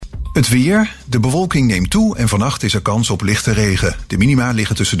Het weer. De bewolking neemt toe en vannacht is er kans op lichte regen. De minima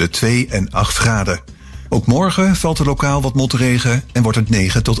liggen tussen de 2 en 8 graden. Ook morgen valt er lokaal wat motregen en wordt het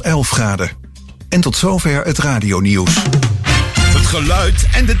 9 tot 11 graden. En tot zover het radionieuws. Het geluid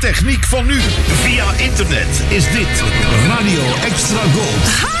en de techniek van nu. Via internet is dit Radio Extra Gold.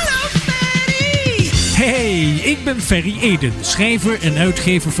 Hallo Ferry! Hey, ik ben Ferry Eden, schrijver en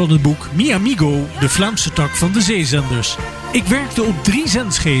uitgever van het boek Mi Amigo, de Vlaamse tak van de zeezenders. Ik werkte op 3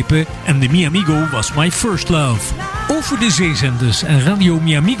 zendschepen en de Mi Amigo was my first love. Over de zeezenders en Radio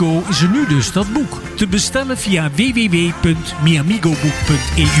Mi Amigo is er nu dus dat boek. Te bestellen via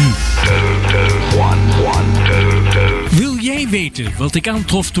www.miamigoboek.eu. Wil jij weten wat ik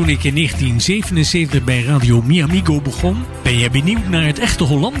aantrof toen ik in 1977 bij Radio Mi Amigo begon? Ben jij benieuwd naar het echte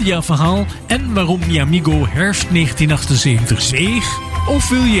Hollandia-verhaal en waarom Mi Amigo herfst 1978 zweeg? Of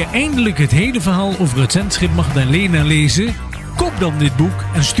wil je eindelijk het hele verhaal over het zendschip Magdalena lezen? Koop dan dit boek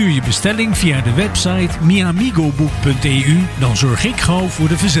en stuur je bestelling via de website miamigoboek.eu. Dan zorg ik gauw voor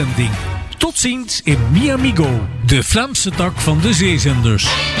de verzending. Tot ziens in Mi Amigo, de Vlaamse tak van de zeezenders.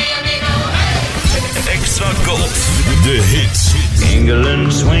 Extra Gold, de hits.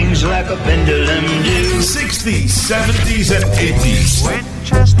 England swings like a pendulum do. 60s, 70s en 80s.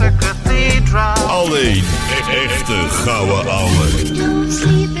 Winchester Cathedral. Alleen echte gouden ouwe. Don't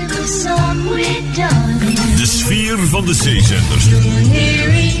sleep in the sun with darling. De sfeer van de zeezenders.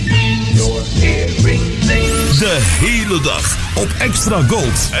 De hele dag op Extra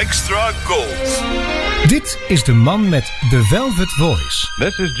Gold. Extra Gold. Dit is de man met The Velvet Voice.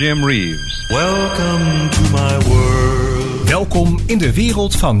 This is Jim Reeves. Welcome to my world. Welkom in de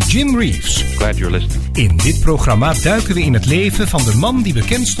wereld van Jim Reeves. Glad you're listening. In dit programma duiken we in het leven van de man die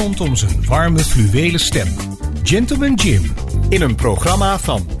bekend stond om zijn warme fluwelen stem. Gentleman Jim. In een programma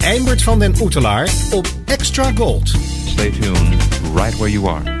van Eimert van den Oetelaar op Extra Gold. Stay tuned right where you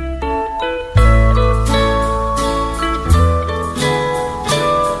are.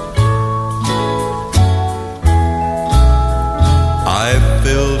 I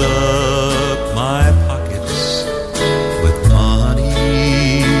filled up my pockets with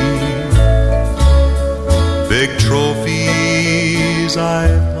money. Big trophies I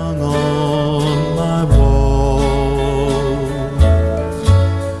hung on my wall.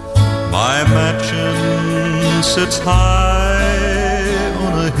 My mansion sits high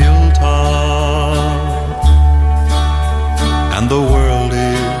on a hilltop, and the world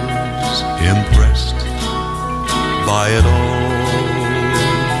is impressed by it all.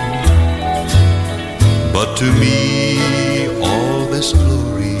 But to me, all this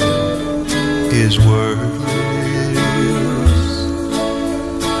glory is worthless,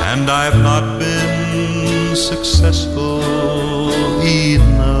 and I've not been successful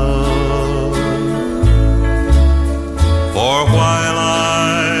enough. For while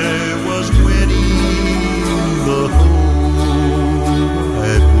I was winning the whole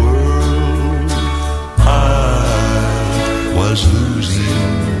wide world, I was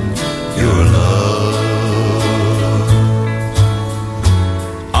losing your love.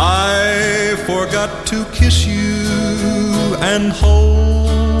 I forgot to kiss you and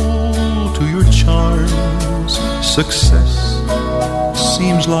hold to your charms. Success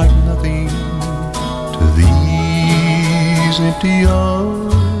seems like nothing to these empty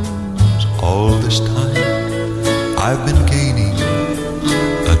arms. All this time I've been gaining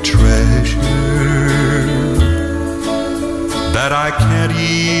a treasure that I can't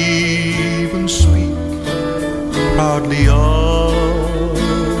even speak proudly of.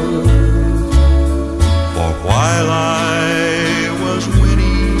 For while I was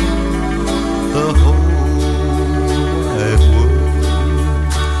winning the whole wide world,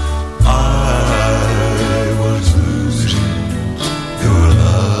 I was losing your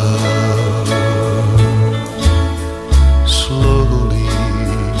love. Slowly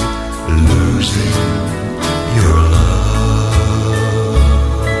losing your love.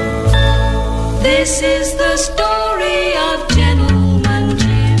 This is the story of Gentleman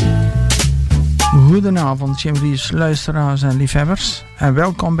Jim. Goedenavond Jim Reeves, luisteraars en liefhebbers. En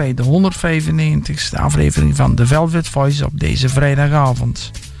welkom bij de 195ste aflevering van The Velvet Voice op deze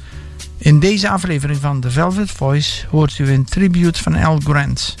vrijdagavond. In deze aflevering van The Velvet Voice hoort u een tribute van Al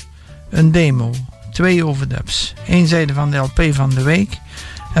Grant. Een demo, 2 overdubs, 1 zijde van de LP van de week.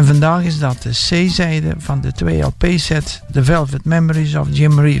 En vandaag is dat de C-zijde van de 2 LP-set The Velvet Memories of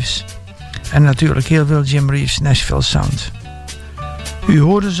Jim Reeves. En natuurlijk heel veel Jim Reeves Nashville Sound. U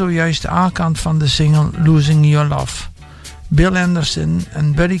hoorde zojuist de A-kant van de single Losing Your Love. Bill Anderson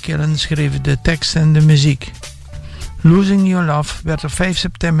en Buddy Killen schreven de tekst en de muziek. Losing Your Love werd op 5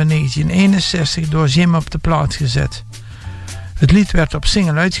 september 1961 door Jim op de plaat gezet. Het lied werd op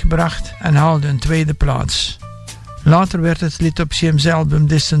single uitgebracht en haalde een tweede plaats. Later werd het lied op Jim's album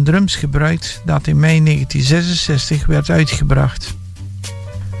Distant Drums gebruikt, dat in mei 1966 werd uitgebracht.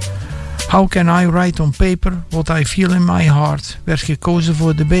 How Can I Write on Paper What I Feel in My Heart werd gekozen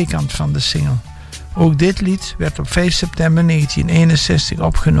voor de B-kant van de single. Ook dit lied werd op 5 september 1961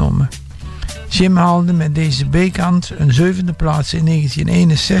 opgenomen. Jim haalde met deze B-kant een 7e plaats in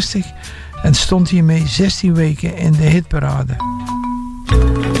 1961 en stond hiermee 16 weken in de hitparade.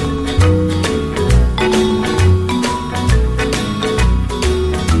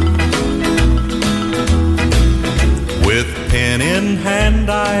 With pen in hand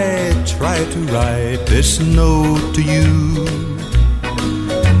I try to write this note to you.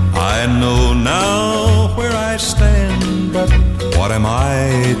 I know now where I stand, but what am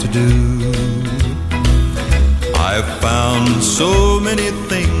I to do? I've found so many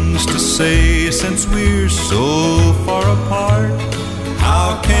things to say since we're so far apart.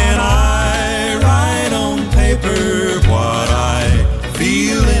 How can I write on paper what I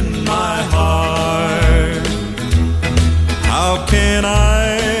feel in my heart? How can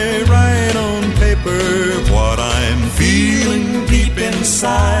I write on paper what I'm feeling deep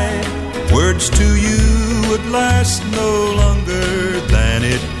inside? Words to you would last no longer than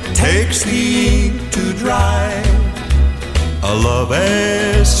it takes the ink to dry. A love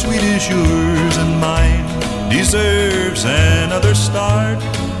as sweet as yours and mine deserves another start.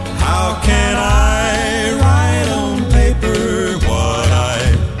 How can I write on paper what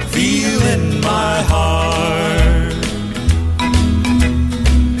I feel in my heart?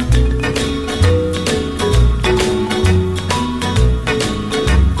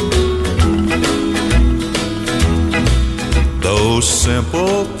 Those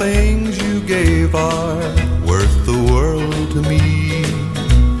simple things you gave are worth the world to me,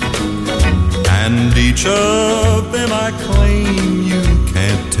 and each of them I claim you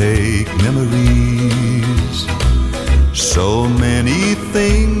can't take memories. So many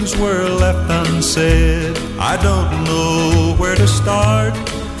things were left unsaid, I don't know where to start.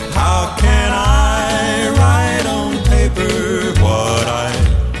 How can I write on paper what I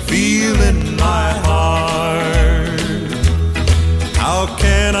feel in my heart? How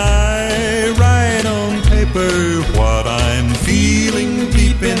can I write on paper what I'm feeling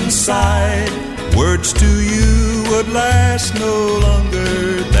deep inside? Words to you would last no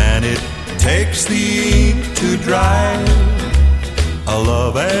longer than it takes the ink to dry. A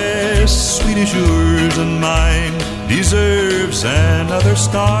love as sweet as yours and mine deserves another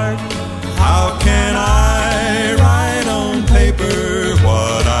start. How can I write on paper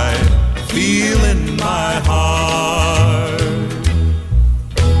what I feel in my heart?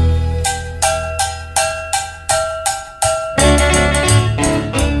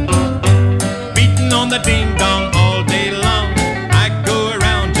 The ding dong all day long, I go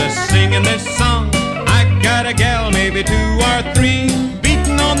around just singing this song. I got a gal, maybe 2 or 3,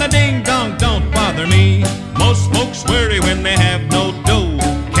 beating on the ding dong, don't bother me. Most folks worry when they have no dough,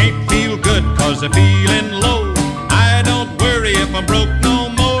 can't feel good cause they're feeling low. I don't worry if I'm broke no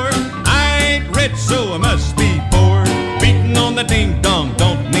more, I ain't rich so I must be poor. Beating on the ding dong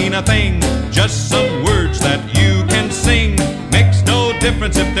don't mean a thing, just some words that you can sing. Makes no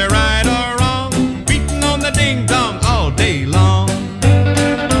difference if they're right or wrong, the ding dong all day long.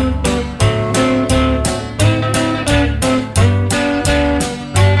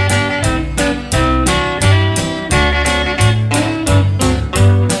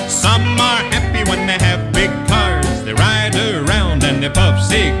 Some are happy when they have big cars, they ride around and they puff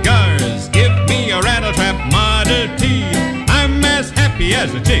cigars. Give me a rattletrap Model T, I'm as happy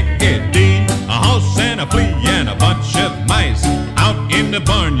as a chickadee. A horse and a flea and a bunch of mice out in the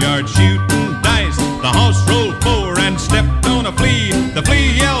barnyard shooting dice. The horse rolled 4 and stepped on a flea. The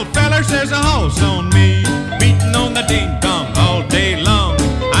flea yelled, feller, there's a horse on me. Beating on the ding dong all day long,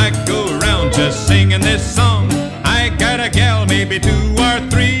 I go around just singing this song. I got a gal, maybe 2 or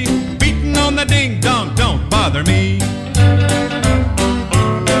 3, beating on the ding dong, don't bother me.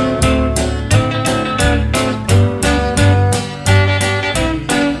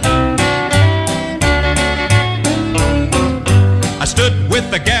 I stood with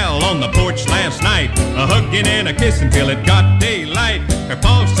the gal on the porch last night, a hugging and a kissing till it got daylight. Her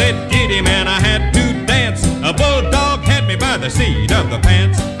pa said, get him, and I had to dance. A bulldog had me by the seat of the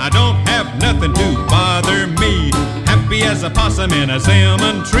pants. I don't have nothing to bother me, happy as a possum in a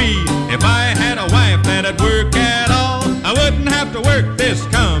cinnamon tree. If I had a wife that'd work at all, I wouldn't have to work this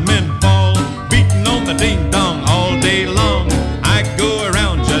coming fall. Beating on the ding dong all day long, I go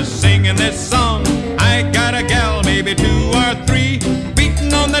around just singing this song. I got a gal, maybe 2 or 3,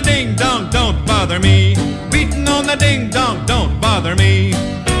 beating on the ding dong, don't bother me. Beating on the ding dong, don't bother me.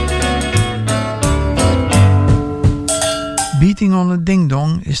 Beating on a Ding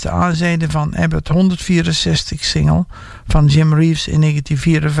Dong is de A-zijde van Abbott 164 single van Jim Reeves in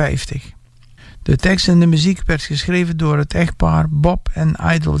 1954. De tekst en de muziek werd geschreven door het echtpaar Bob en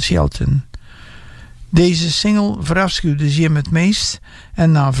Idle Shelton. Deze single verafschuwde Jim het meest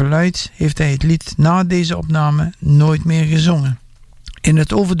en naar verluidt heeft hij het lied na deze opname nooit meer gezongen. In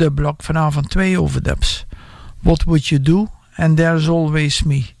het overdubblok vanavond 2 overdubs. What Would You Do en There's Always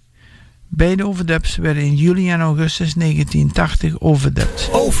Me. Beide overdubs werden in juli en augustus 1980 overdubbed.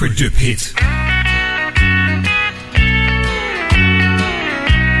 Overdub hit.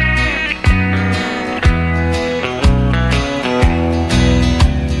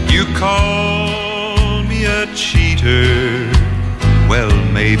 You call me a cheater. Well,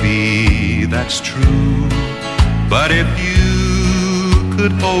 maybe that's true. But if you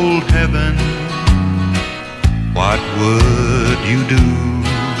could hold heaven, what would you do?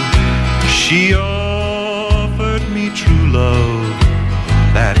 She offered me true love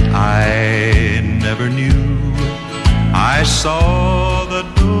that I never knew. I saw the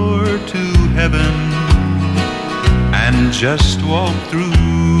door to heaven and just walked through.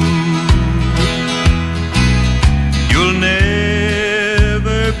 You'll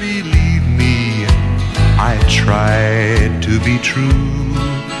never believe me, I tried to be true,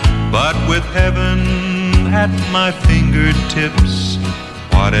 but with heaven at my fingertips,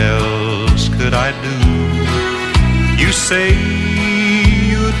 what else could I do? You say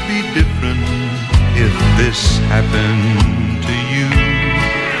you'd be different if this happened to you,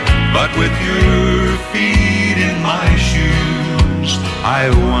 but with your feet in my shoes, I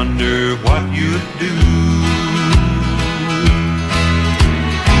wonder what you'd do.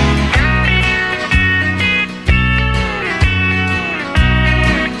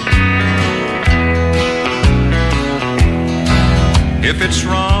 If it's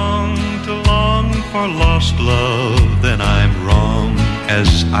wrong to long for lost love, then I'm wrong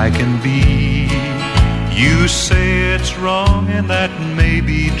as I can be. You say it's wrong and that may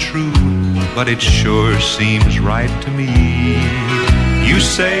be true, but it sure seems right to me. You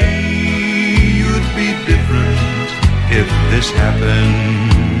say you'd be different if this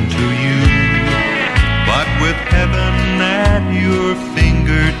happened to you, but with heaven at your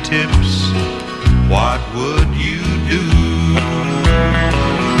fingertips, what would you do?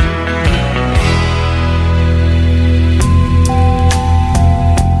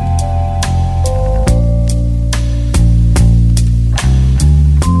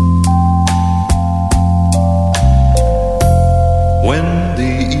 When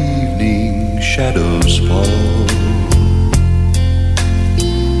the evening shadows fall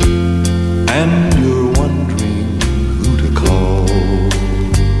and you're wondering who to call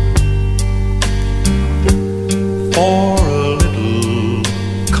for a little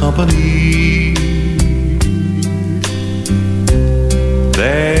company,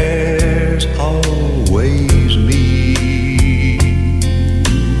 there's always me.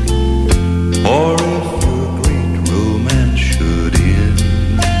 Or if your great romance should end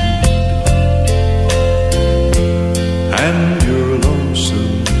and you're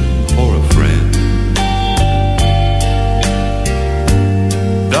lonesome for a friend,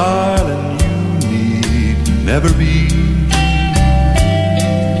 darling, you need never be.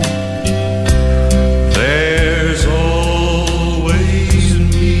 There's always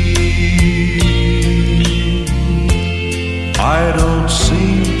me. I don't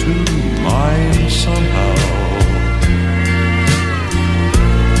seem to mind somehow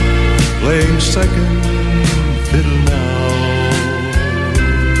playing second fiddle now.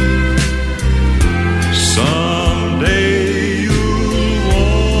 Someday you'll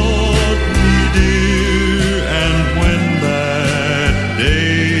want me, dear, and when that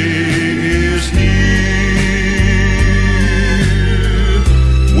day is here,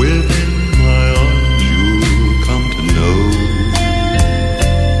 within my arms you'll come to know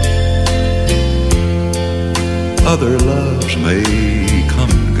other loves may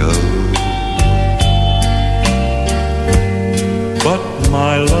come and go, but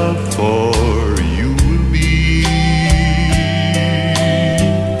my love for you will be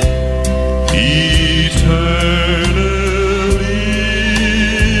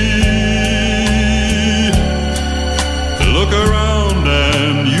eternally. Look around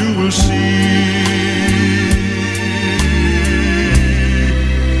and you will see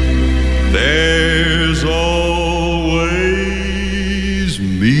there's always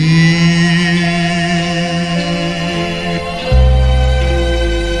me.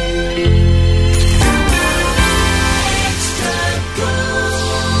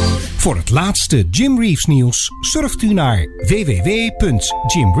 Voor het laatste Jim Reeves nieuws surft u naar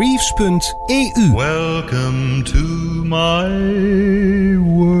www.jimreeves.eu. Welcome to my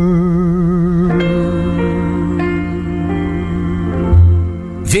world.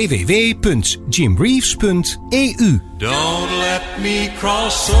 www.jimreeves.eu. Don't let me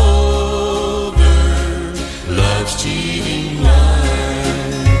cross over love's cheating line.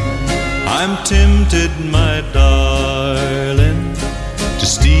 I'm tempted, my darling, to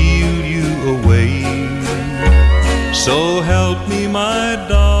steal you away. So help me, my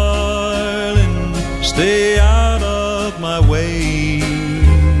darling, stay out of my way.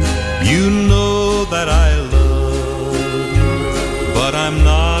 You know that I love you, but I'm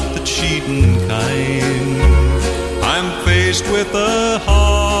not the cheating kind. I'm faced with a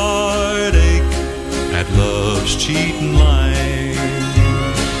heartache at love's cheating line.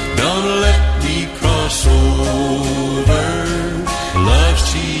 Don't let me cross over love's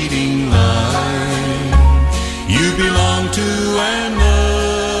cheating line. You belong to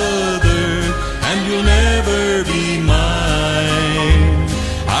another, and you'll never be mine.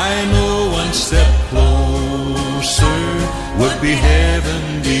 I know one step closer would be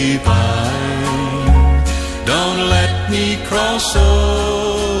heaven divine. Don't let me cross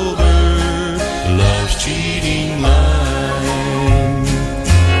over love's cheating line.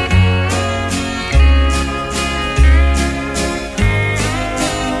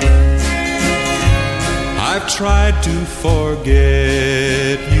 I've tried to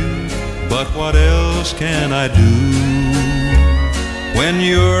forget you, but what else can I do when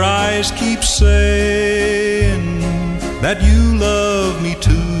your eyes keep saying that you love me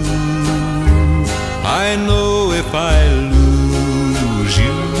too? I know if I lose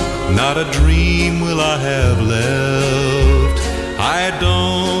you, not a dream will I have left. I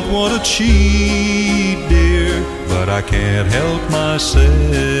don't want to cheat, dear, but I can't help myself.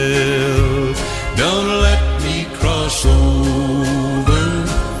 Don't let me cross over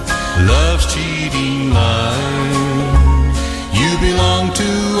love's cheating line. You belong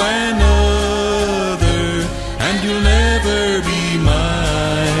to another, and you'll never be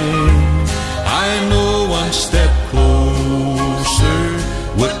mine. I know one step closer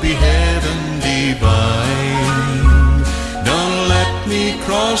would be heaven divine. Don't let me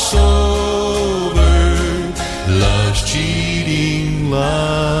cross over love's cheating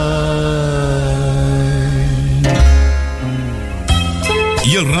line.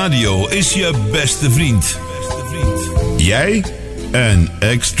 Je radio is je beste vriend. Jij en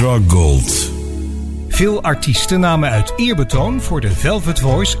Extra Gold. Veel artiesten namen uit eerbetoon voor de Velvet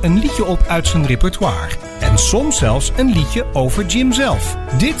Voice een liedje op uit zijn repertoire. En soms zelfs een liedje over Jim zelf.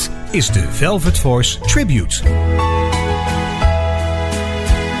 Dit is de Velvet Voice Tribute.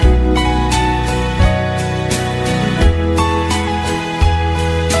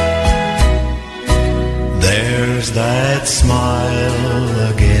 There's that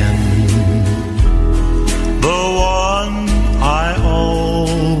smile again, the one I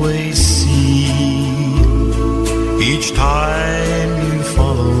always see. Each time you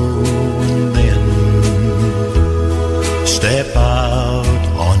follow and then step out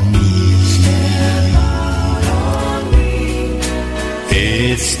on me.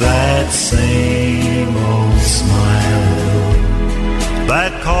 It's that same old smile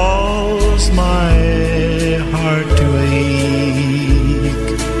that caused my heart to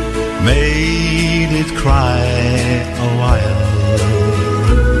ache, made it cry a while,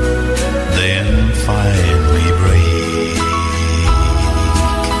 then finally break.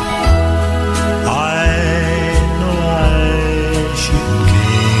 I know I shouldn't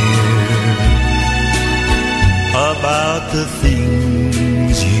care about the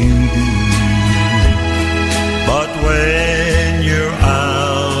things you do, but when you're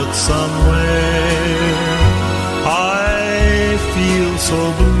out somewhere, I feel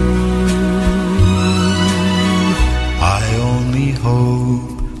so blue. I only hope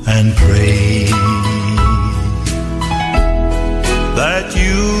and pray that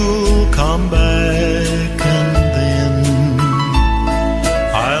you'll come back, and then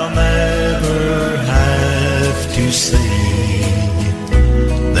I'll never have to say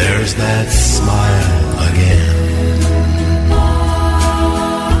there's that smile again.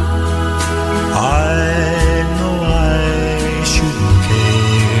 I know I shouldn't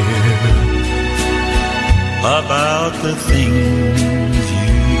care about the things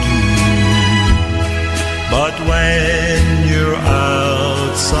you do, but when you're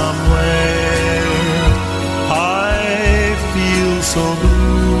out somewhere, I feel so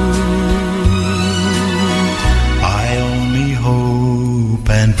blue. I only hope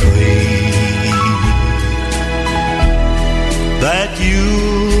and pray that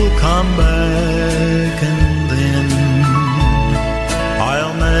you'll come come back, and then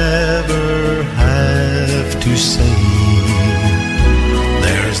I'll never have to say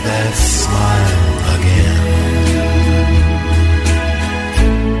there's that smile again.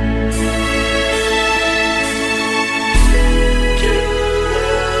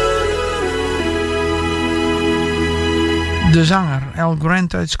 De zanger Al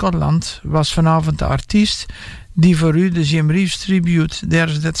Grant uit Schotland was vanavond de artiest die voor u de Jim Reeves tribute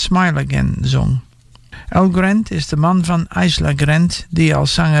There's That Smile Again zong. Al Grant is de man van Isla Grant die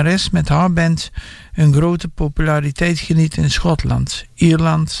als zangeres met haar band een grote populariteit geniet in Schotland,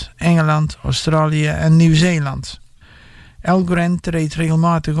 Ierland, Engeland, Australië en Nieuw-Zeeland. Al Grant treedt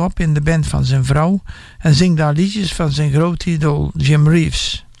regelmatig op in de band van zijn vrouw en zingt daar liedjes van zijn grote idool Jim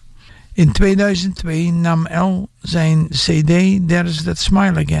Reeves. In 2002 nam Al zijn CD There's That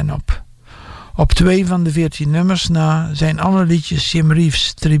Smile Again op. Op 2 van de 14 nummers na zijn alle liedjes Jim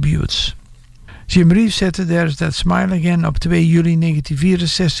Reeves tributes. Jim Reeves zette There's That Smile Again op 2 juli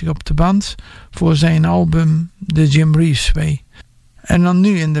 1964 op de band voor zijn album The Jim Reeves Way. En dan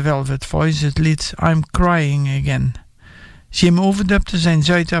nu in de Velvet Voice het lied I'm Crying Again. Jim overdubte zijn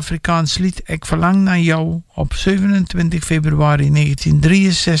Zuid-Afrikaans lied Ik Verlang Naar Jou op 27 februari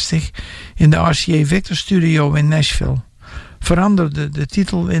 1963 in de RCA Victor Studio in Nashville. Veranderde de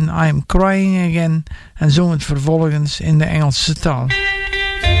titel in I'm Crying Again en zong het vervolgens in de Engelse taal.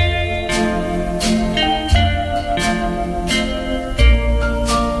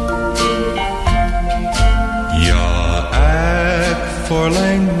 Ja, ik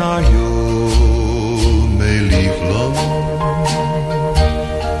verlang naar jou, mijn liefling.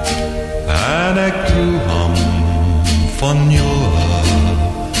 En ik droom van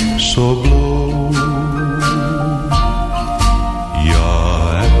jou zo blauw.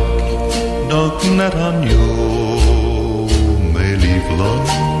 Ja, ik denk net aan jou, mijn liefling.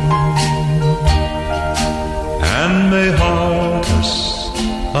 En mijn hart is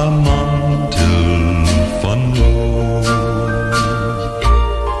een mantel van rood.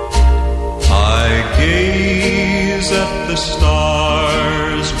 I gaze at the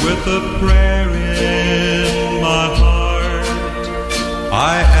stars with a prayer in my heart.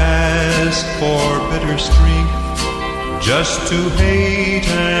 I ask for bitter strength just to hate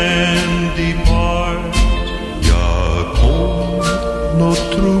and depart. Ja, kom nog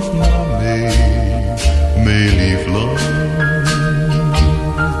terug naar mij, mijn liefling.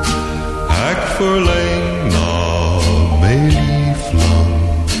 Ik verlang naar mijn liefling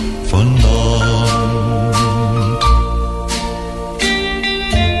vanavond.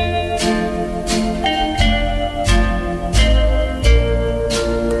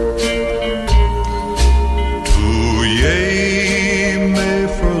 Toen jij mij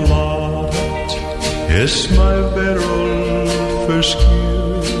verlaat hebt, is mijn wereld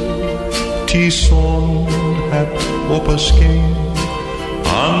verschil. Die zon het op een scheen,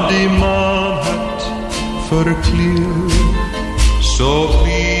 aan die maan het verkleerd. So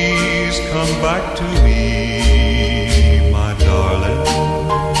please come back to me, my darling.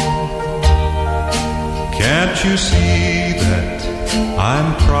 Can't you see that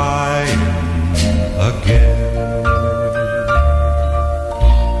I'm crying again?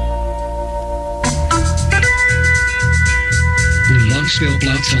 De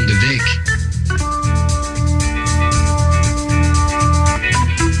langspeelplaat van de week.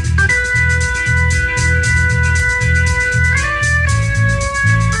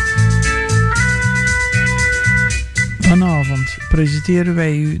 Vanavond presenteren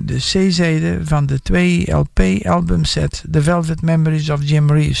wij u de C-zijde van de 2 LP-albumset The Velvet Memories of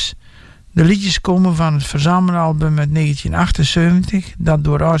Jim Reeves. De liedjes komen van het verzamelalbum uit 1978 dat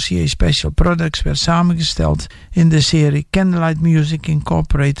door RCA Special Products werd samengesteld in de serie Candlelight Music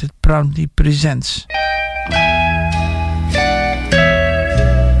Incorporated Proudly Presents.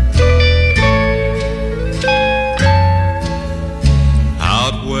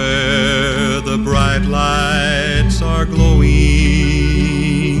 Out where the bright lights are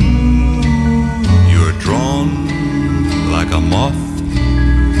glowing, you're drawn like a moth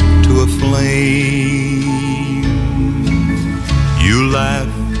to a flame. You laugh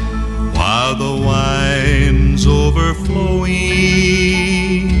while the wine's overflowing,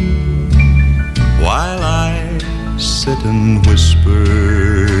 while I sit and whisper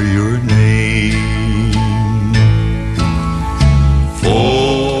your name.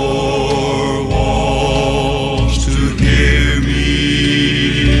 Four walls to hear me,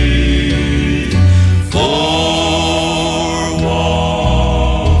 four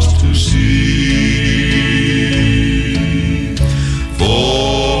walls to see,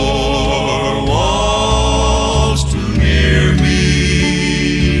 four walls to hear me,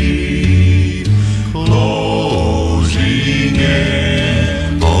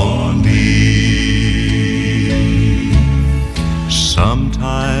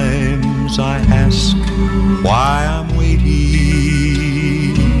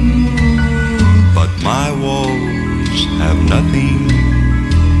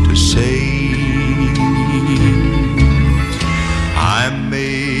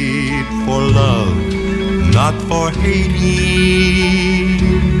 waiting.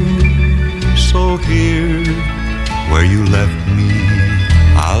 So here, where you left me,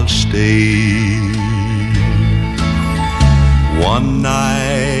 I'll stay. One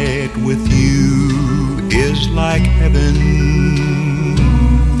night with you is like heaven.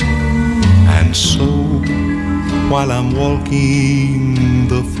 And so, while I'm walking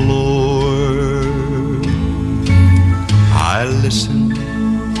the floor, I listen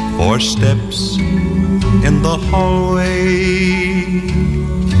for steps in the hallway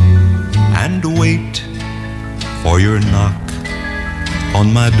and wait for your knock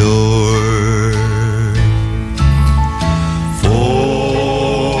on my door.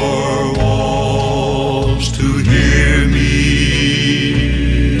 Four walls to hear me,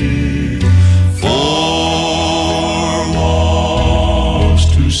 four walls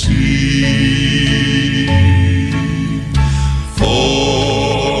to see,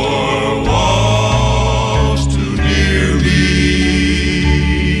 four walls too near me,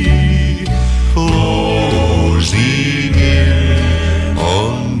 closing in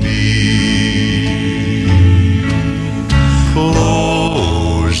on me,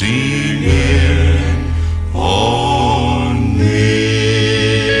 closing in on me.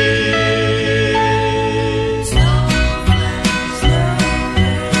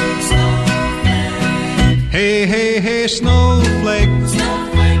 Hey, hey, hey, snowflake,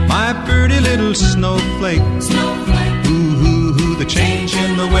 my pretty little snowflake. Ooh, ooh, ooh, the change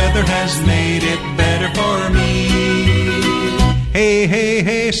in the weather has made it better for me. Hey, hey,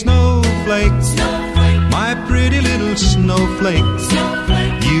 hey, snowflake, my pretty little snowflake.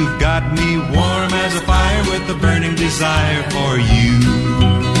 You've got me warm as a fire with a burning desire for you.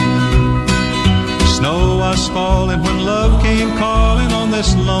 Snow was falling when love came calling on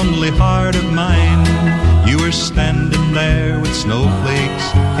this lonely heart of mine. You were standing there with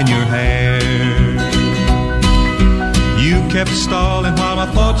snowflakes in your hair. You kept stalling while my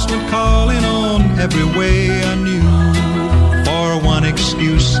thoughts went calling on every way I knew for one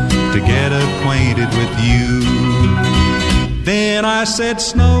excuse to get acquainted with you. Then I said,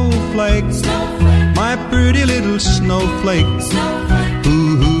 snowflake, my pretty little snowflake.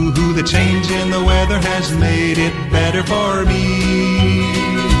 Ooh, ooh, ooh, the change in the weather has made it better for me.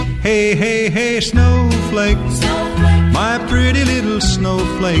 Hey, hey, hey, snowflake, my pretty little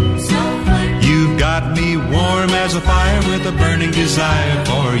snowflake. You've got me warm as a fire with a burning desire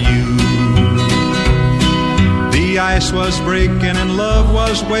for you. The ice was breaking and love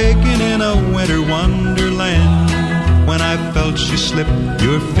was waking in a winter wonderland when I felt you slip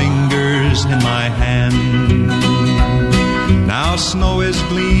your fingers in my hand. Now snow is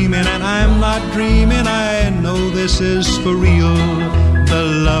gleaming and I'm not dreaming. I know this is for real. The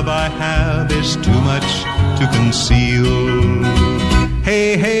love I have is too much to conceal.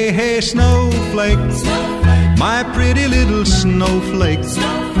 Hey, hey, hey, snowflake, my pretty little snowflake.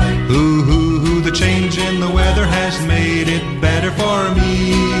 Ooh, ooh, ooh, the change in the weather has made it better for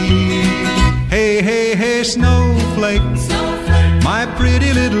me. Hey, hey, hey, snowflake, my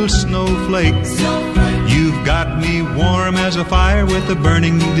pretty little snowflake. You've got me warm as a fire with a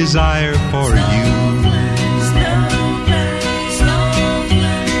burning desire for you.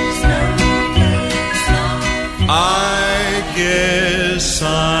 I guess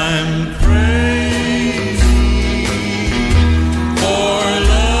I'm crazy for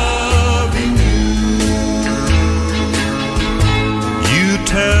loving you. You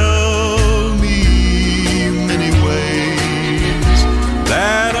tell me many ways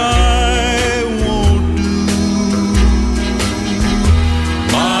that I won't do.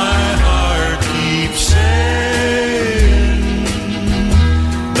 My heart keeps saying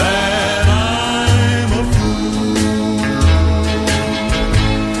that I'm a fool.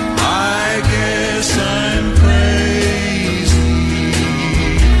 I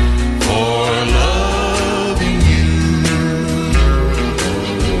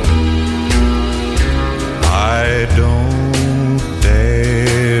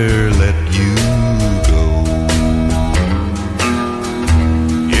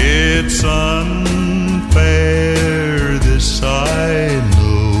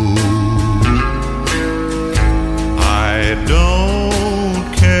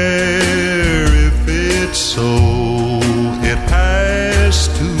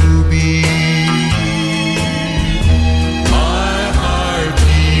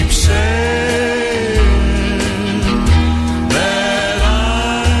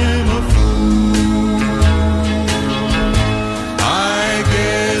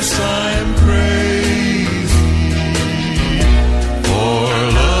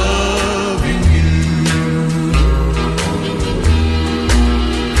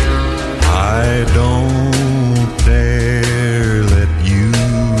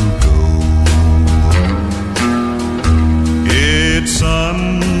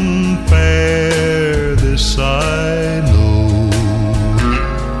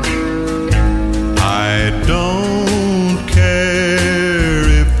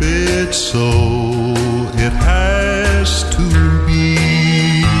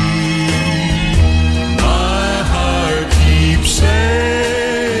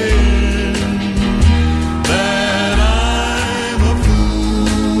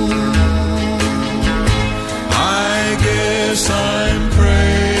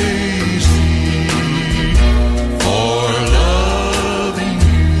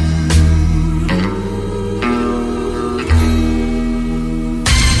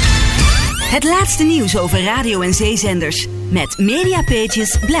Het laatste nieuws over radio- en zeezenders. Met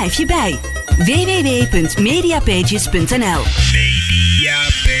Mediapages blijf je bij. www.mediapages.nl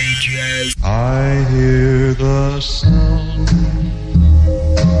Mediapages. I hear the sound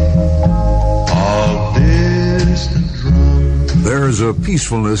of distant drums. There is a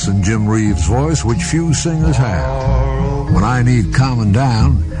peacefulness in Jim Reeves' voice which few singers have. When I need calming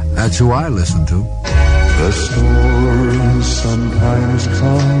down, that's who I listen to. The storm sometimes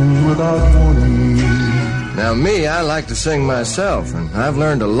comes without warning. Now me, I like to sing myself, and I've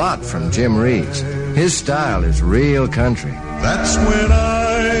learned a lot from Jim Reeves. His style is real country. That's when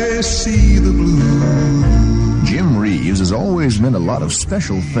I see the blue. Jim Reeves has always meant a lot of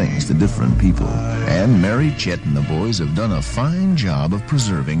special things to different people. And Mary, Chet, and the boys have done a fine job of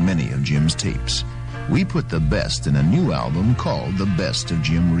preserving many of Jim's tapes. We put the best in a new album called The Best of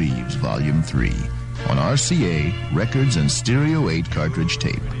Jim Reeves, Volume 3, on RCA Records and Stereo 8 cartridge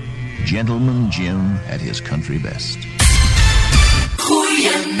tape. Gentleman Jim at his country best.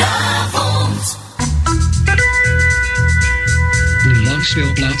 Goedenavond. De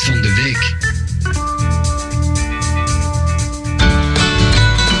langspeelplaat van de week.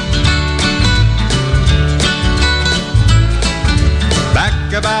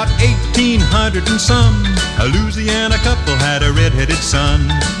 Back about 1800 and some, a Louisiana couple had a red-headed son.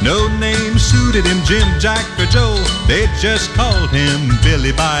 No name suited him, Jim, Jack, or Joe. They just called him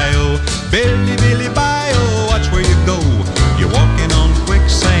Billy Bio. Billy, Billy Bio, watch where you go. You're walking on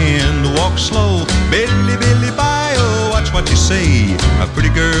quicksand, walk slow. Billy, Billy Bio, watch what you say. A pretty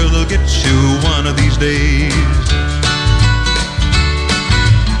girl will get you one of these days.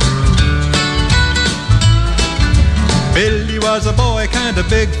 Billy was a boy kinda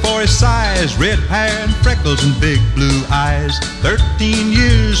big for his size, red hair and freckles and big blue eyes. 13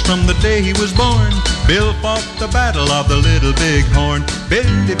 years from the day he was born, Bill fought the battle of the Little Big Horn.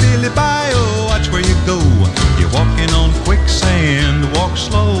 Billy, Billy Bio, watch where you go. You're walking on quicksand, walk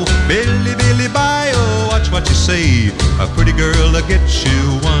slow. Billy, Billy Bio, watch what you say. A pretty girl will get you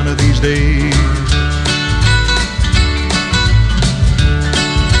one of these days.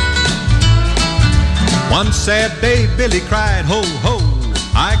 One sad day Billy cried, ho, ho,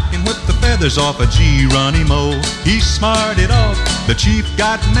 I can whip the feathers off a Geronimo. He smarted off, the chief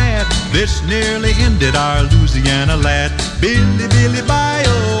got mad. This nearly ended our Louisiana lad. Billy, Billy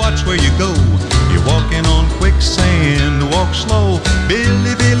Bio, watch where you go. You're walking on quicksand, walk slow.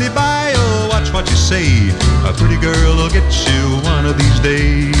 Billy, Billy Bio, watch what you say. A pretty girl will get you one of these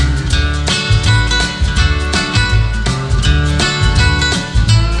days.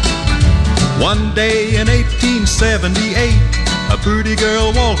 One day in 1878, a pretty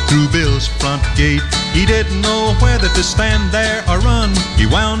girl walked through Bill's front gate. He didn't know whether to stand there or run. He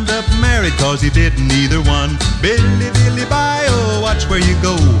wound up married cause he didn't either one. Billy, Billy Bio, watch where you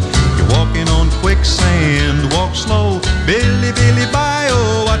go. You're walking on quicksand, walk slow. Billy, Billy Bio,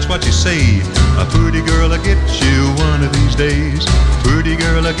 watch what you say. A pretty girl will get you one of these days. Pretty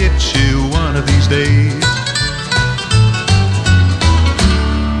girl will get you one of these days.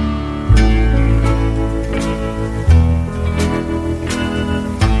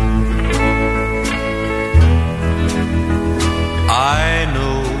 I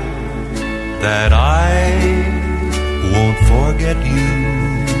know that I won't forget you,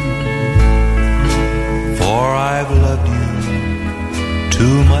 for I've loved you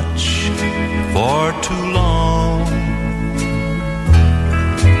too much for too long.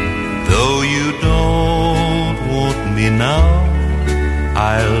 Though you don't want me now,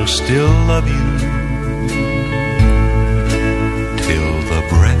 I'll still love you till the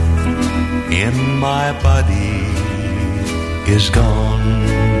breath in my body is gone.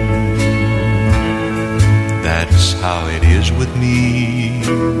 That's how it is with me,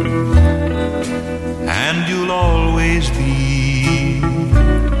 and you'll always be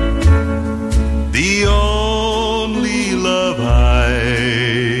the only love I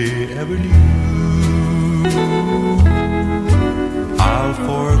ever knew. I'll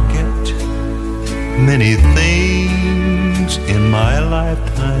forget many things in my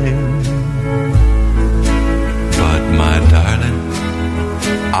lifetime, but my darling,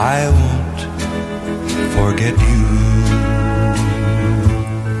 I won't forget you.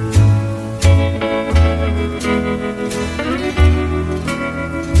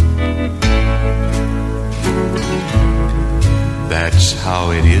 That's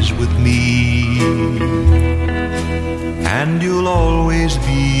how it is with me, and you'll always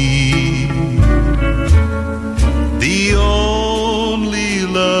be the only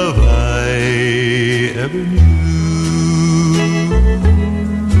love I ever knew.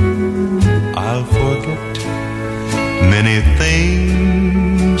 I'll forget many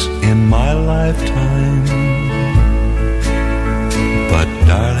things in my lifetime. But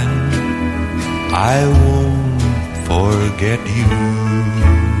darling, I won't forget you.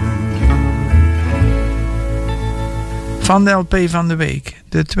 Van de LP van de week,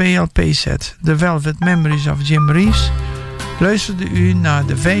 de 2 LP-set The Velvet Memories of Jim Reeves, luisterde u naar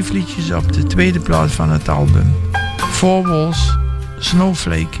de 5 liedjes op de tweede plaat van het album. Four Walls,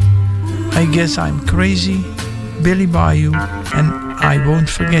 Snowflake, I Guess I'm Crazy, Billy Bayou en I Won't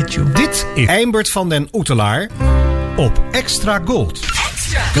Forget You. Dit is Eimert van den Oetelaar op Extra Gold.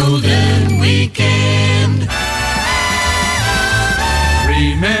 Extra Golden Weekend.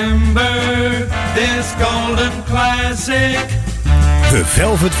 Remember this golden classic. The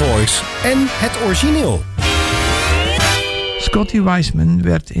Velvet Voice en het origineel. Scotty Wiseman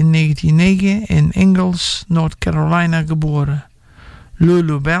werd in 1909 in Ingalls, North Carolina geboren.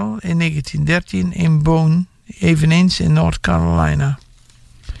 Lulu Bell in 1913 in Boone, eveneens in North Carolina.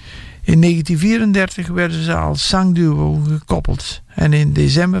 In 1934 werden ze als zangduo gekoppeld en in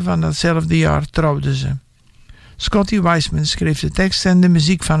december van datzelfde jaar trouwden ze. Scotty Wiseman schreef de tekst en de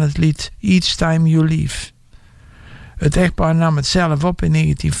muziek van het lied Each Time You Leave. Het echtpaar nam het zelf op in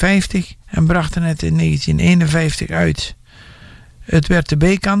 1950 en brachten het in 1951 uit. Het werd de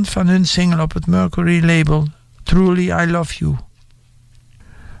B-kant van hun single op het Mercury label Truly I Love You.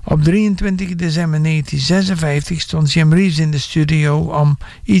 Op 23 december 1956 stond Jim Reeves in de studio om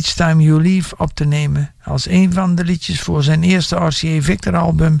Each Time You Leave op te nemen als een van de liedjes voor zijn eerste RCA Victor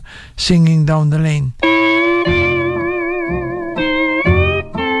album Singing Down the Lane.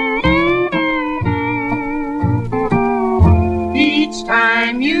 Each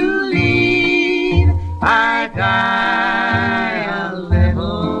time you leave, I die a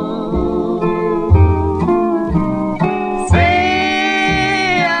little.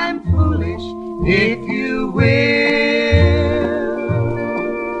 Say I'm foolish if you will.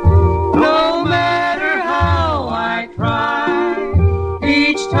 No matter how I try,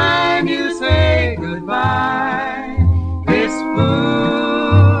 each time you say goodbye, this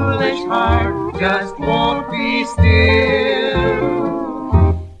foolish heart just won't be still.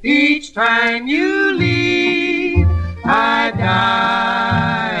 Each time you leave, I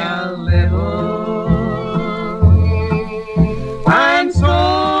die a little. I'm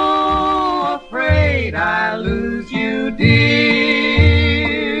so afraid I lose you, dear.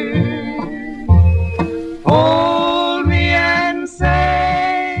 Hold me and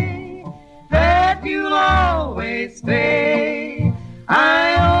say that you'll always stay.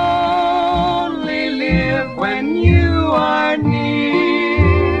 I only live when you are near.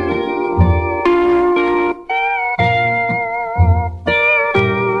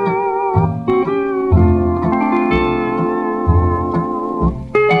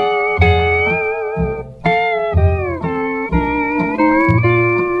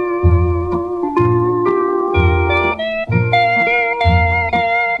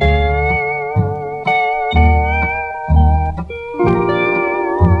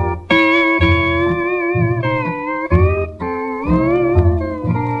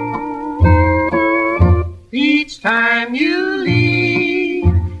 Each time you leave,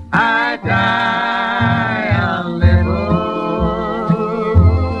 I die a little.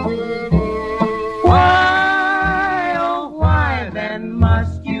 Why, oh why then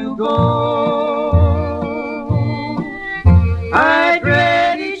must you go? I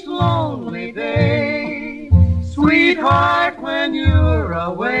dread each lonely day, sweetheart, when you're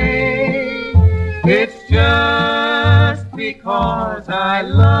away. It's just because I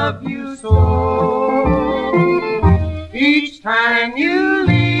love you so. Each time you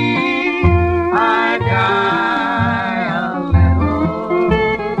leave, I die a little.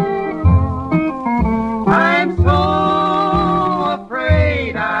 I'm so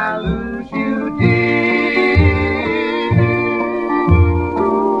afraid I'll lose you, dear.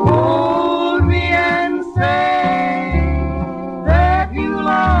 Hold me and say that you'll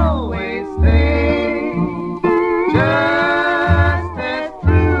always stay, just as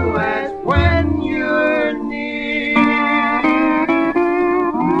true as when you're near.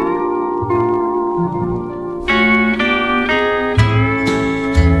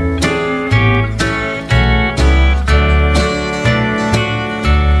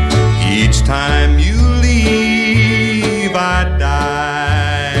 Each time you leave, I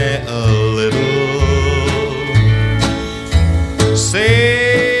die a little.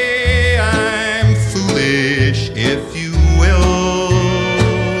 Say I'm foolish if you will,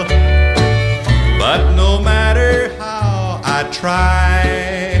 but no matter how I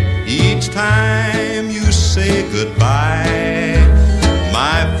try, each time you say goodbye,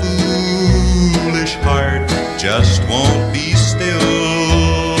 my foolish heart just won't be still.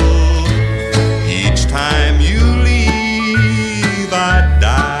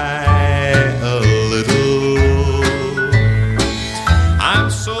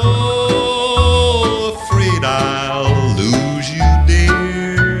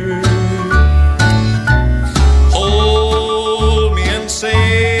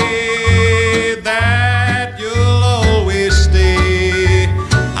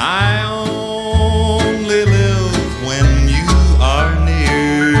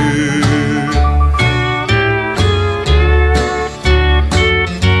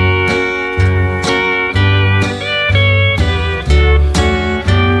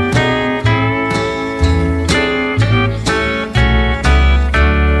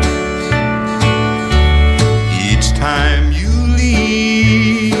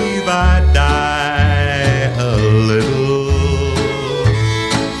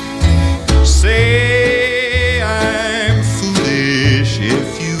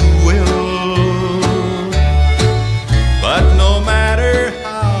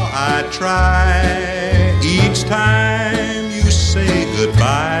 try. Each time you say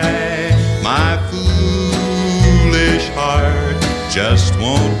goodbye, my foolish heart just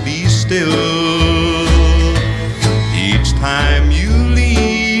won't be still. Each time you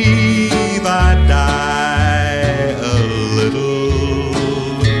leave, I die a little.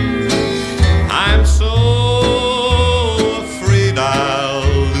 I'm so afraid I'll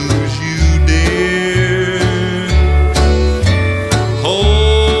lose you, dear.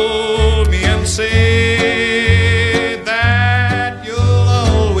 Hold me and say that you'll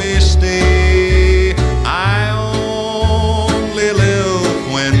always stay. I only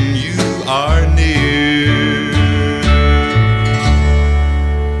live when you are near.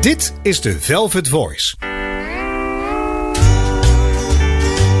 Dit is de Velvet Voice.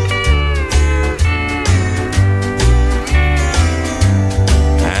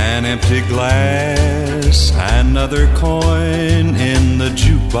 An empty glass, another coin in the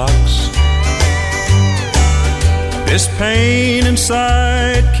jukebox. This pain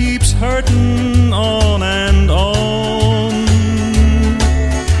inside keeps hurting on and on.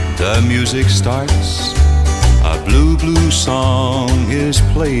 The music starts, a blue, blue song is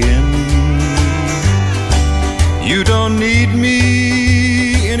playing. You don't need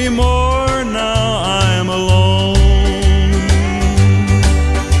me anymore, now I'm alone.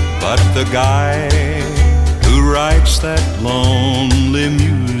 But the guy who writes that lonely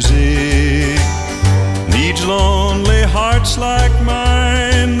music needs lonely hearts like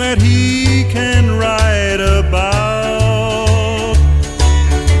mine that he can write about.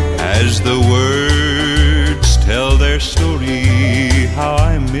 As the words tell their story, how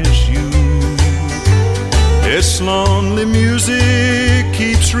I miss you. This lonely music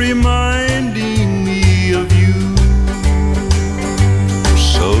keeps reminding me of you.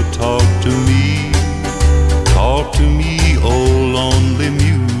 So talk to me, oh lonely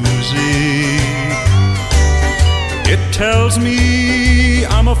music. It tells me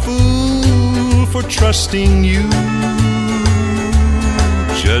I'm a fool for trusting you.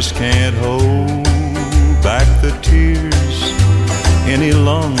 Just can't hold back the tears any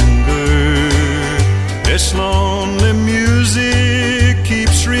longer. This lonely music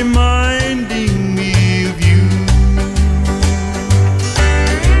keeps reminding me of you.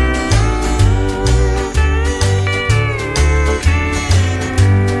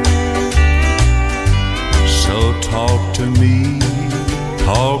 So talk to me,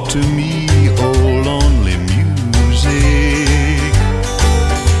 oh lonely music.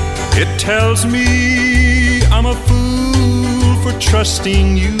 It tells me I'm a fool for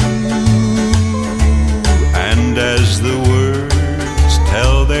trusting you. And as the words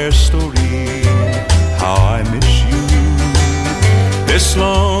tell their story, how I miss you. This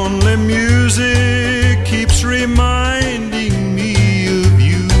lonely music keeps reminding me of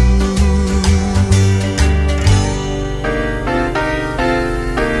you.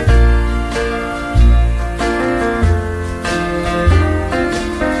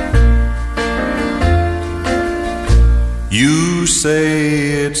 You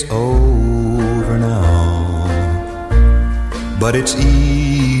say it's over now, but it's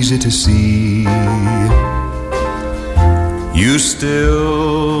easy to see you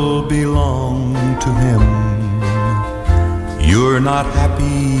still belong to him. You're not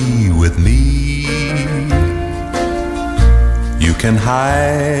happy with me. You can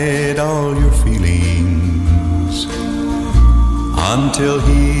hide all your feelings until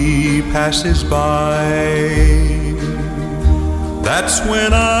he passes by. That's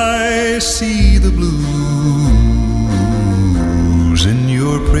when I see the blues in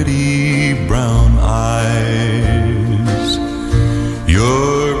your pretty brown eyes.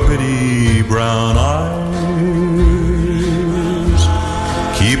 Your pretty brown eyes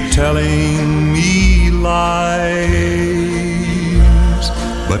keep telling me lies,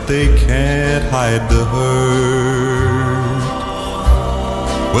 but they can't hide the hurt.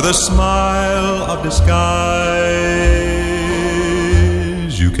 With a smile of disguise,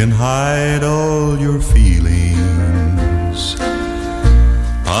 you can hide all your feelings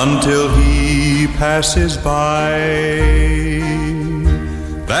until he passes by.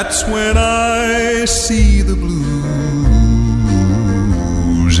 That's when I see the blues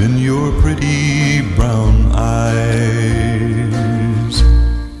in your pretty brown eyes.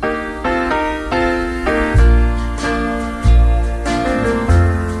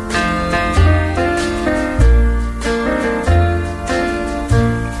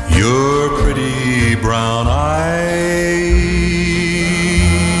 Your pretty brown eyes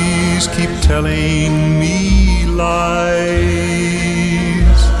keep telling me lies,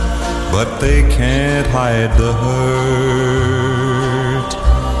 but they can't hide the hurt.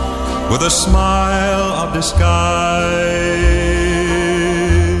 with a smile of disguise.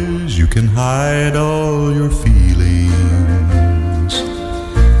 You can hide all your feelings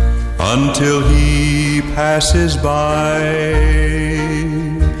until he passes by.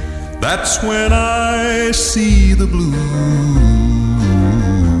 That's when I see the blues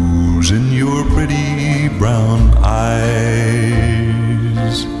in your pretty brown eyes.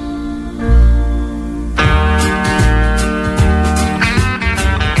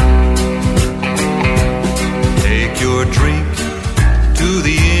 Take your drink to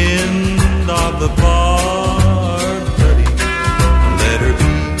the end of the bar, buddy, let her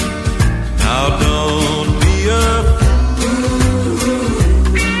be. Now don't be a fool.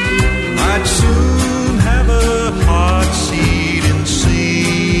 I'd soon have a hot seat in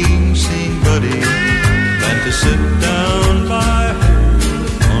Sing Sing, buddy, than to sit down by her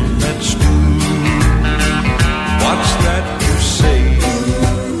on that stool. What's that you say?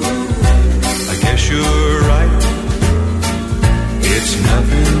 I guess you're right. It's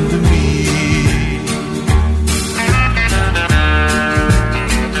nothing to me.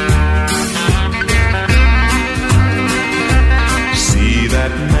 See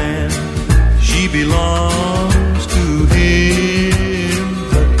that man, she belongs to him.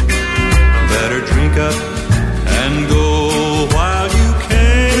 Better drink up and go while you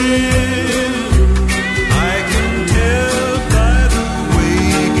can. I can tell by the way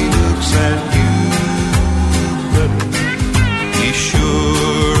he looks at you, but he's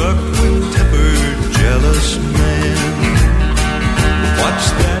sure a quick-tempered, jealous man. What's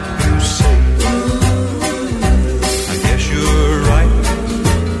that you say? I guess you're right.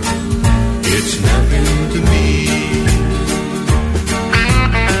 It's nothing to me.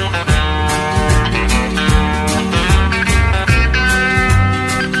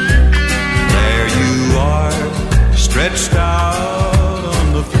 There you are, stretched out on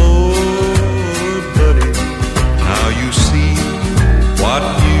the floor, buddy. Now you see what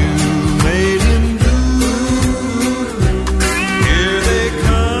you made him do. Here they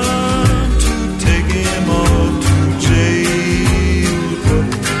come to take him off to jail,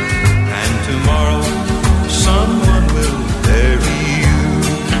 buddy. And tomorrow someone will bury you.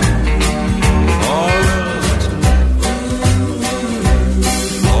 Or else,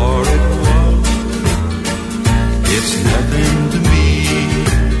 or it was. It's nothing to me.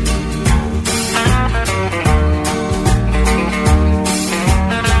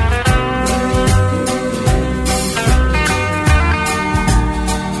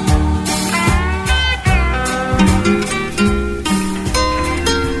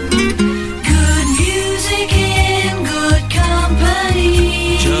 Good music in good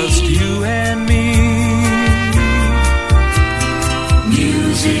company. Just you and me.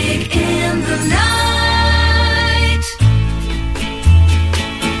 Music in the night.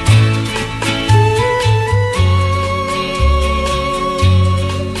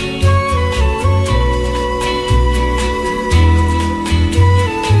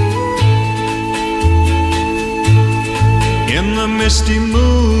 In the misty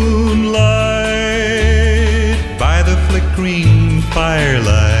moonlight, by the flickering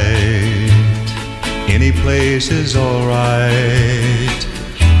firelight, any place is alright,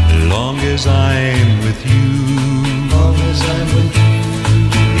 long as I'm with you. Long as I'm with you.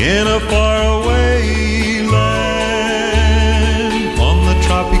 In a faraway land, on the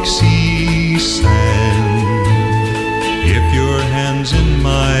tropic sea sand, if your hand's in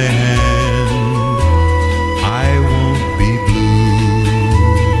my hand, I won't be blue.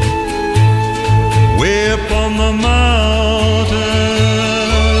 Way up on the mountain,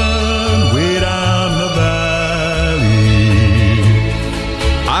 way down the valley,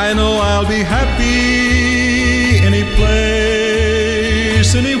 I know I'll be happy any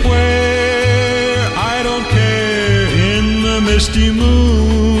place, anywhere, I don't care. In the misty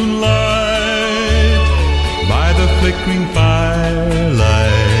moonlight, by the flickering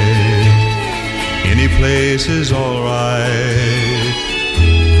firelight, any place is alright,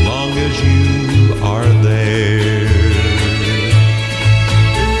 long as you are there.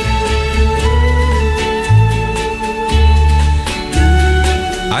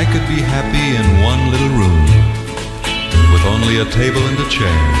 I could be happy in one little room, with only a table and a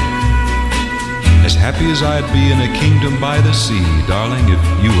chair. As happy as I'd be in a kingdom by the sea, darling, if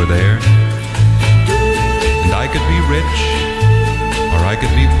you were there. And I could be rich, or I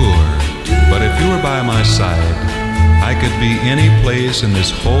could be poor, but if you were by my side, I could be any place in this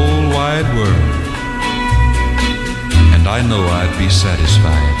whole wide world, and I know I'd be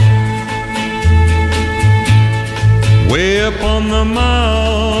satisfied. Way up on the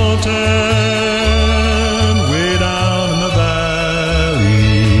mountain, way down in the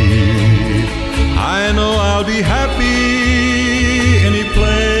valley,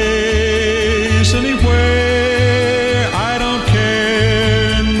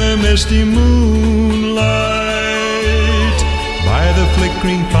 misty moonlight, by the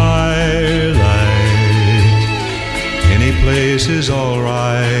flickering firelight. Any place is all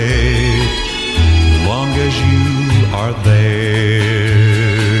right, long as you are there.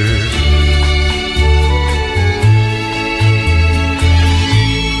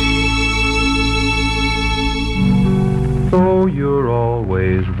 So you're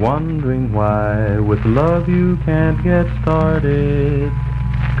always wondering why with love you can't get started.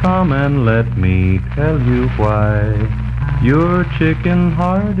 Come and let me tell you why. You're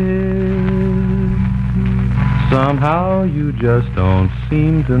chicken-hearted. Somehow you just don't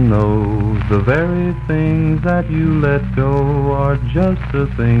seem to know the very things that you let go are just the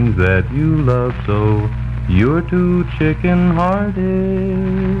things that you love so. You're too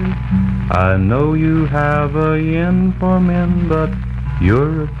chicken-hearted. I know you have a yen for men, but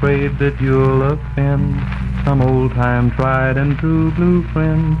you're afraid that you'll offend some old-time tried and true blue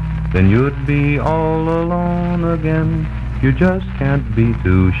friend. Then you'd be all alone again. You just can't be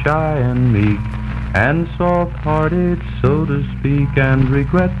too shy and meek and soft-hearted, so to speak, and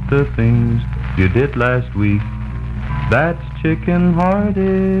regret the things you did last week. That's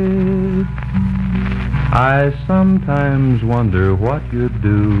chicken-hearted. I sometimes wonder what you'd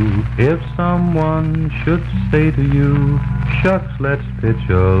do if someone should say to you, shucks, let's pitch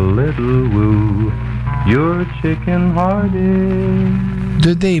a little woo. You're chicken-hearted.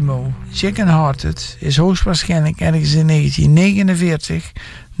 De demo Chicken Hearted is hoogstwaarschijnlijk ergens in 1949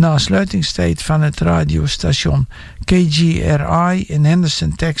 na sluitingstijd van het radiostation KGRI in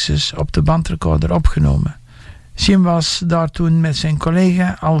Henderson, Texas op de bandrecorder opgenomen. Jim was daar toen met zijn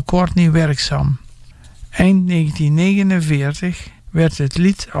collega Al Courtney werkzaam. Eind 1949 werd het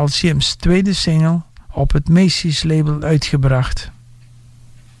lied als Jim's tweede single op het Macy's label uitgebracht.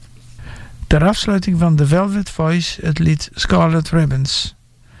 Ter afsluiting van The Velvet Voice het lied Scarlet Ribbons.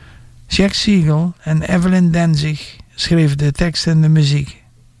 Jack Siegel en Evelyn Danzig schreven de tekst en de muziek.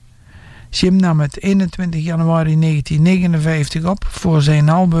 Jim nam het 21 januari 1959 op voor zijn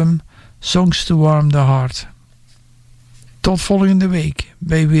album Songs to Warm the Heart. Tot volgende week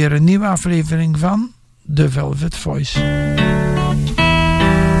bij weer een nieuwe aflevering van The Velvet Voice.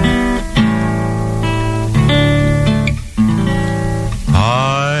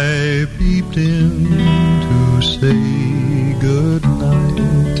 I peeped in to say good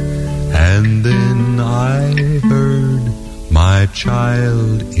night, and then I heard my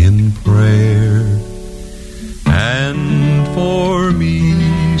child in prayer, and for me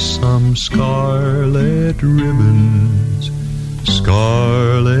some scarlet ribbons,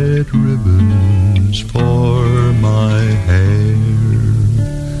 scarlet ribbons for my hair.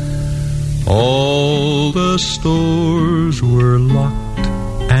 All the stores were locked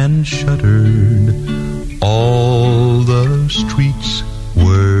and shuttered, all the streets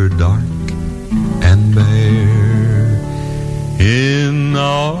were dark and bare. In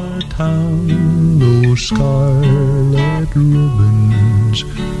our town, no scarlet ribbons,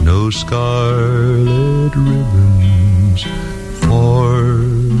 no scarlet ribbons for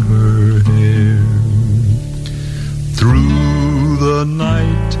her hair. Through the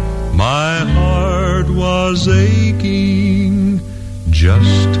night, my heart was aching,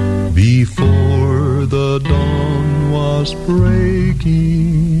 just before the dawn was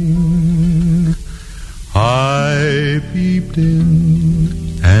breaking. I peeped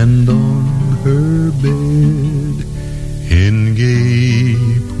in, and on her bed, in gay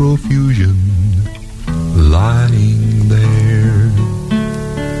profusion, lying there,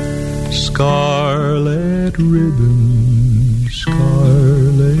 scarlet ribbons,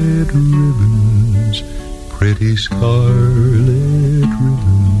 scarlet ribbons, pretty scarlet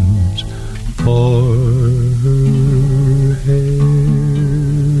ribbons for her hair.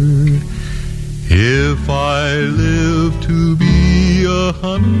 If I live to be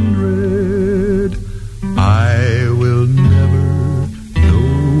 100, I will never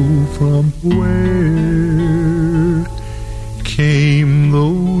know from where came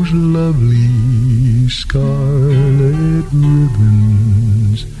those lovely scarlet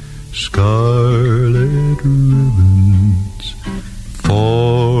ribbons, scarlet ribbons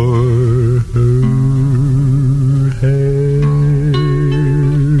for her hair.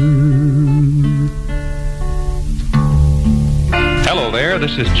 Hello there,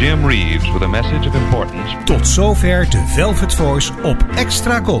 this is Jim Reeves with a message of importance. Tot zover de Velvet Voice op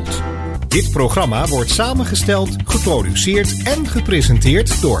Extra Gold. Dit programma wordt samengesteld, geproduceerd en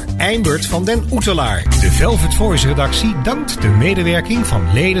gepresenteerd door Eimert van den Oetelaar. De Velvet Voice redactie dankt de medewerking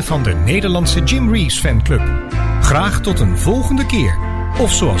van leden van de Nederlandse Jim Reeves fanclub. Graag tot een volgende keer.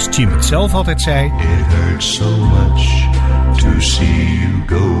 Of zoals Jim het zelf altijd zei: It hurts so much to see you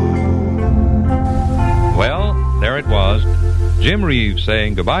go. Well, there it was. Jim Reeves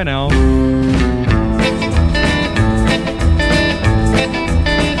saying goodbye now.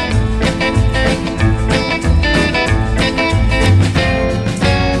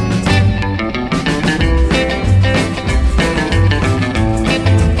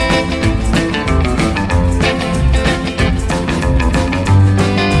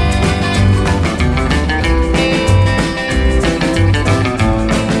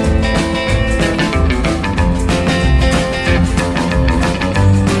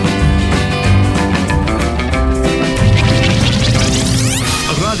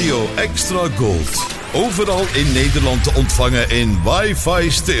 Extra Gold. Overal in Nederland te ontvangen in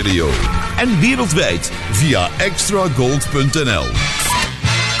wifi stereo. En wereldwijd via extragold.nl.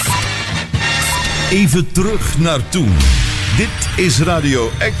 Even terug naar toen. Dit is Radio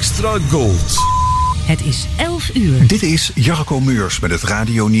Extra Gold. Het is 11 uur. Dit is Jarko Meurs met het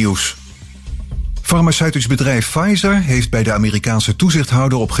Radio Nieuws. Farmaceutisch bedrijf Pfizer heeft bij de Amerikaanse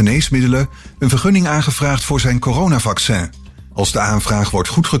toezichthouder op geneesmiddelen een vergunning aangevraagd voor zijn coronavaccin. Als de aanvraag wordt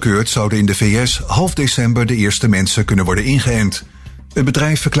goedgekeurd, zouden in de VS half december de eerste mensen kunnen worden ingeënt. Het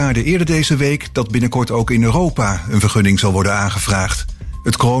bedrijf verklaarde eerder deze week dat binnenkort ook in Europa een vergunning zal worden aangevraagd.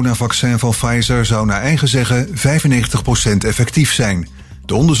 Het coronavaccin van Pfizer zou naar eigen zeggen 95% effectief zijn.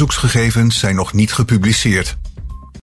 De onderzoeksgegevens zijn nog niet gepubliceerd.